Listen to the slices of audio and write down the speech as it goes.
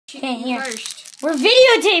Okay, here. First. We're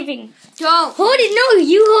videotaping. Don't. Hold it. No,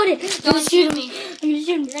 you hold it. Don't shoot me.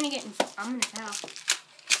 You're You're gonna get. I'm gonna fail.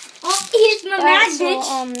 Oh, here's my mag, so,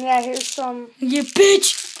 bitch. yeah, here's some. You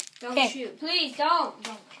bitch. Don't Okay. shoot. Please don't.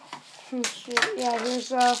 Shoot. Yeah, here's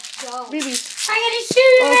Don't. BBs. I gotta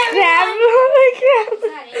shoot Oh him. crap! Oh Is that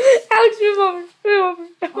crap! it? Alex, move over. Move over.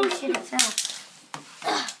 Oh shit, it fell.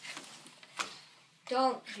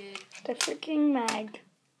 Don't, dude. The freaking mag.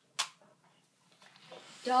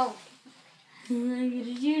 Don't. I'm gonna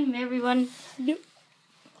shoot him, everyone. You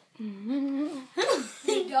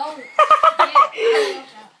don't.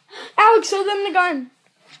 Alex, hold on the gun.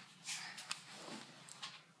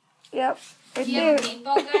 Yep. Right Do you there. have a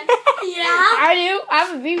paintball gun? Yeah. I do. I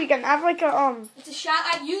have a BB gun. I have like a It's a shot.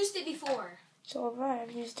 I've used it before. So have I.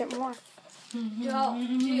 I've used it more.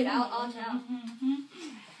 Don't. Dude, I'll tell.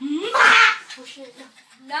 Oh shit. No.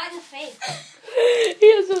 Not in the face. He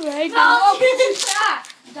has a mag. Oh, it's a shot.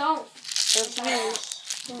 Don't. That's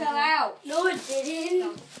nice. It fell out. No, it didn't.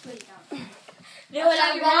 Don't. Please don't. Do I'll it,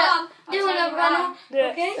 tell you I'm wrong. gonna. I'll Do tell it, you I'm gonna. wrong.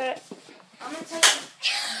 Okay. I'm gonna tell you.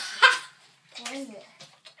 Where is it?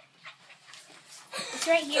 It's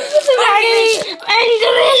right here. End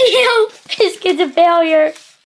the video. This kid's a failure.